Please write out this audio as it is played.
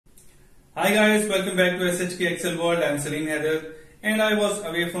Hi guys, welcome back to SHK Excel World. I'm Salim Heather and I was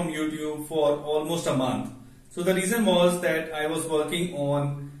away from YouTube for almost a month. So the reason was that I was working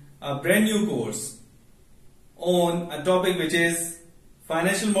on a brand new course on a topic which is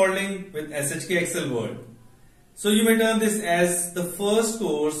financial modeling with SHK Excel World. So you may term this as the first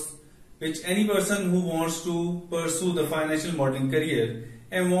course which any person who wants to pursue the financial modeling career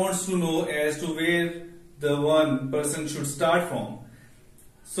and wants to know as to where the one person should start from.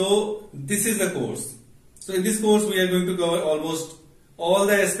 So this is the course. So in this course we are going to cover almost all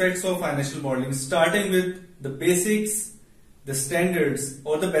the aspects of financial modeling, starting with the basics, the standards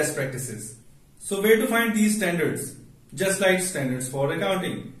or the best practices. So where to find these standards? Just like standards for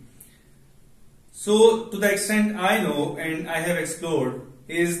accounting. So to the extent I know and I have explored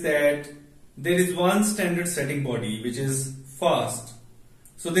is that there is one standard setting body which is FAST.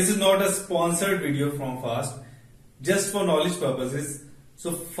 So this is not a sponsored video from FAST, just for knowledge purposes.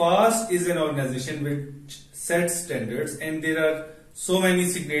 So FAST is an organization which sets standards and there are so many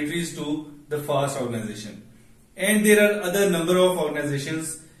signatories to the FAST organization. And there are other number of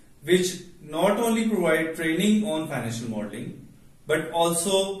organizations which not only provide training on financial modeling but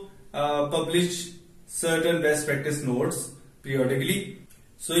also publish certain best practice notes periodically.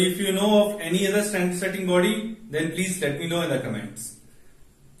 So if you know of any other standard setting body, then please let me know in the comments.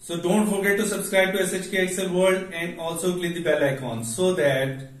 So don't forget to subscribe to SHK Excel World and also click the bell icon so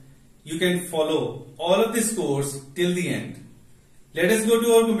that you can follow all of this course till the end. Let us go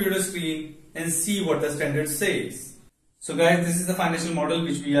to our computer screen and see what the standard says. So guys, this is the financial model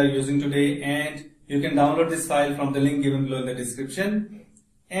which we are using today and you can download this file from the link given below in the description.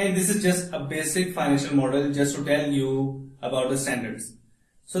 And this is just a basic financial model just to tell you about the standards.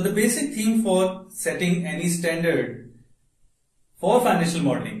 So the basic thing for setting any standard for financial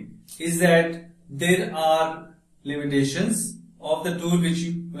modeling is that there are limitations of the tool which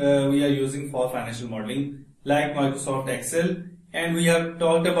we are using for financial modeling like Microsoft Excel, and we have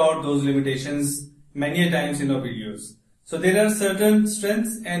talked about those limitations many times in our videos. So there are certain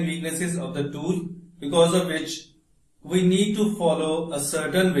strengths and weaknesses of the tool because of which we need to follow a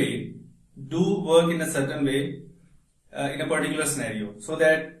certain way, do work in a certain way in a particular scenario, so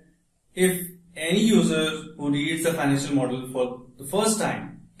that if any user who reads the financial model for the first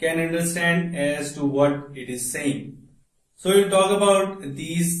time can understand as to what it is saying. So we'll talk about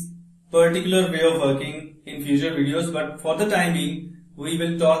these particular way of working in future videos, but for the time being we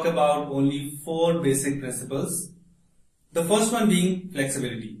will talk about only 4 basic principles. The first one being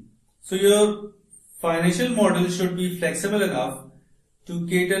flexibility. So your financial model should be flexible enough to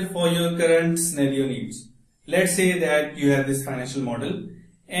cater for your current scenario needs. Let's say that you have this financial model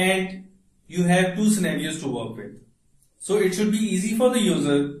and you have 2 scenarios to work with. So it should be easy for the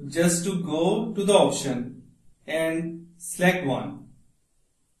user just to go to the option and select one.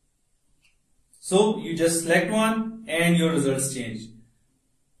 So you just select one and your results change.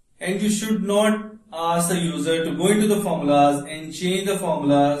 And you should not ask the user to go into the formulas and change the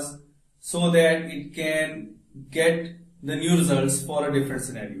formulas so that it can get the new results for a different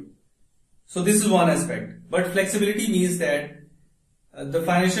scenario. So this is one aspect. But flexibility means that the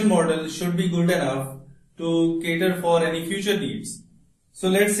financial model should be good enough to cater for any future needs. So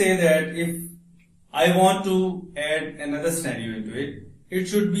let's say that if I want to add another scenario into it, it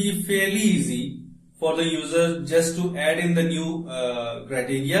should be fairly easy for the user just to add in the new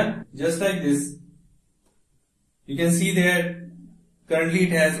criteria, just like this. You can see that currently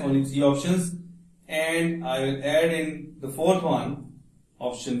it has only 3 options and I will add in the 4th one,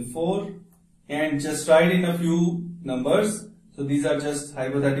 option 4, and just write in a few numbers. So these are just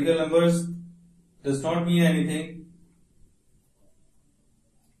hypothetical numbers, does not mean anything.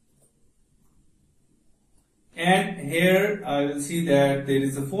 And here I will see that there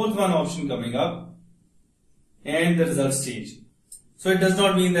is a 4th one option coming up and the results change. So it does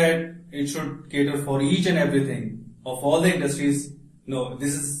not mean that it should cater for each and everything of all the industries. No,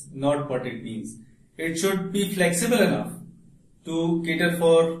 this is not what it means. It should be flexible enough to cater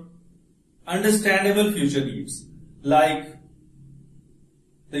for understandable future needs, like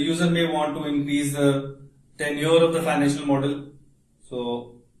the user may want to increase the tenure of the financial model.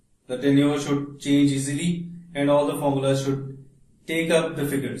 So the tenure should change easily and all the formulas should take up the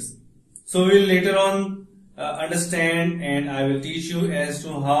figures. So we will later on understand and I will teach you as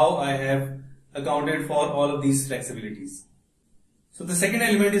to how I have accounted for all of these flexibilities. So the second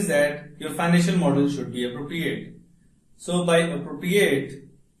element is that your financial model should be appropriate. So by appropriate,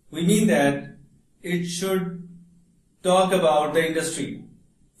 we mean that it should talk about the industry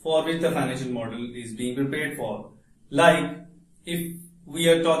for which the financial model is being prepared for. Like if we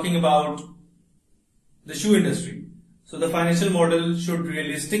are talking about the shoe industry, so the financial model should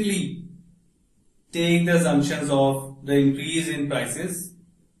realistically take the assumptions of the increase in prices,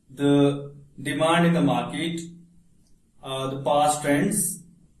 the demand in the market, the past trends.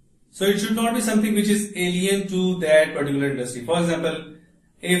 So it should not be something which is alien to that particular industry. For example,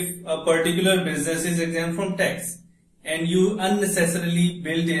 if a particular business is exempt from tax and you unnecessarily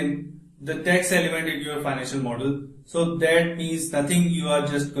build in the tax element in your financial model, so that means nothing. You are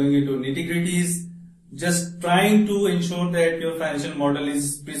just going into nitty-gritties, just trying to ensure that your financial model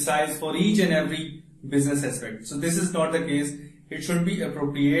is precise for each and every business aspect. So this is not the case. It should be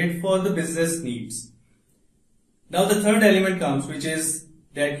appropriate for the business needs. Now the third element comes, which is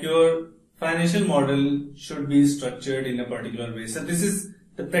that your financial model should be structured in a particular way. So this is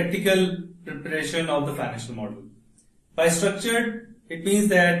the practical preparation of the financial model. By structured, it means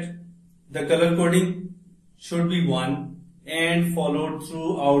that the color coding should be one and followed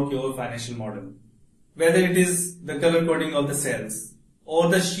throughout your financial model. Whether it is the color coding of the cells or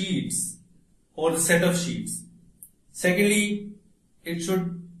the sheets or the set of sheets. Secondly, it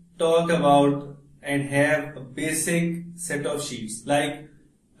should talk about and have a basic set of sheets. Like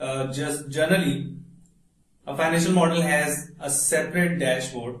just generally, a financial model has a separate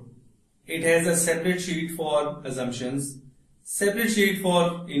dashboard. It has a separate sheet for assumptions, separate sheet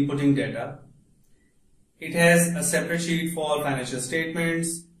for inputting data. It has a separate sheet for financial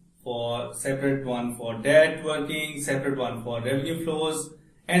statements, for separate one for debt working, separate one for revenue flows,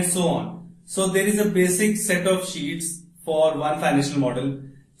 and so on. So there is a basic set of sheets for one financial model.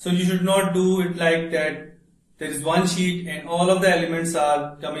 So you should not do it like that. There is one sheet and all of the elements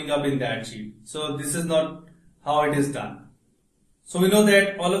are coming up in that sheet. So this is not how it is done. So we know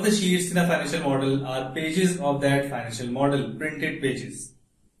that all of the sheets in a financial model are pages of that financial model, printed pages.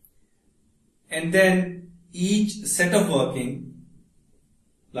 And then each set of working,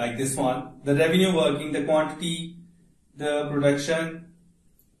 like this one, the revenue working, the quantity, the production,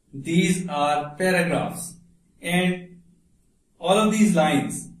 these are paragraphs. And all of these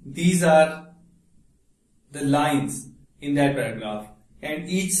lines, these are the lines in that paragraph. And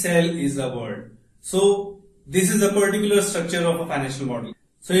each cell is a word. So this is a particular structure of a financial model.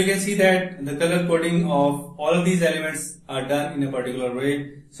 So you can see that the color coding of all of these elements are done in a particular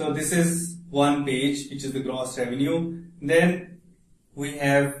way. So this is one page, which is the gross revenue. Then we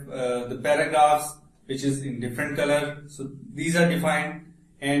have the paragraphs, which is in different color. So these are defined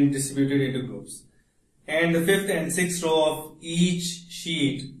and distributed into groups. And the fifth and sixth row of each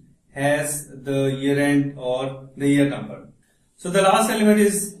sheet has the year end or the year number. So the last element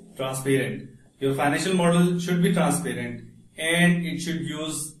is transparent. Your financial model should be transparent and it should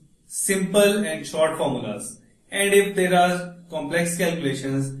use simple and short formulas. And if there are complex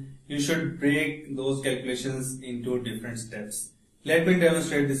calculations, you should break those calculations into different steps. Let me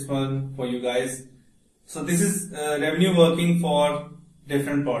demonstrate this one for you guys. So this is revenue working for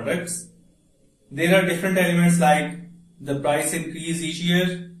different products. There are different elements like the price increase each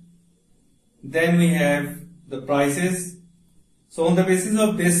year. Then we have the prices. So on the basis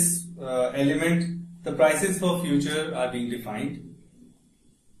of this element, the prices for future are being defined.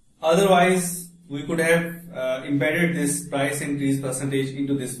 Otherwise, we could have embedded this price increase percentage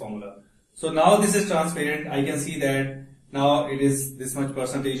into this formula. So now this is transparent. I can see that now it is this much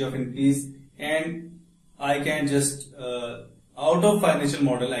percentage of increase, and I can just out of financial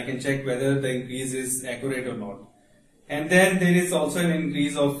model I can check whether the increase is accurate or not. And then there is also an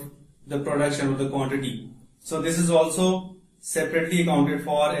increase of the production or the quantity. So this is also separately accounted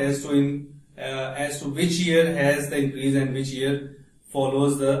for as to which year has the increase and which year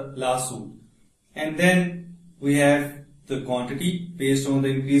follows the last suit. And then we have the quantity based on the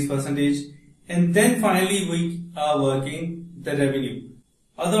increase percentage. And then finally we are working the revenue.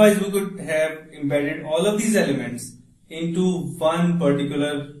 Otherwise we could have embedded all of these elements into one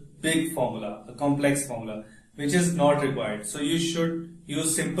particular big formula, a complex formula, which is not required. So you should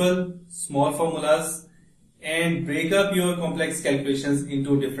use simple, small formulas and break up your complex calculations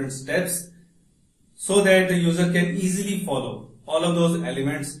into different steps so that the user can easily follow all of those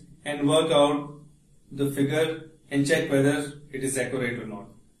elements and work out the figure and check whether it is accurate or not.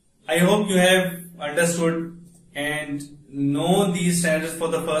 I hope you have understood and known these standards for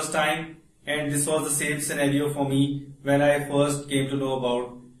the first time, and this was the same scenario for me when I first came to know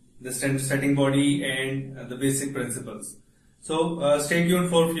about the standard setting body and the basic principles. So stay tuned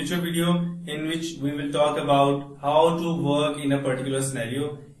for future video in which we will talk about how to work in a particular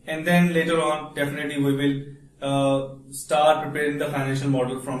scenario, and then later on definitely we will start preparing the financial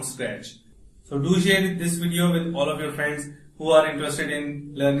model from scratch. So do share this video with all of your friends who are interested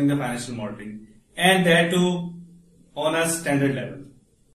in learning the financial modeling, and that too on a standard level.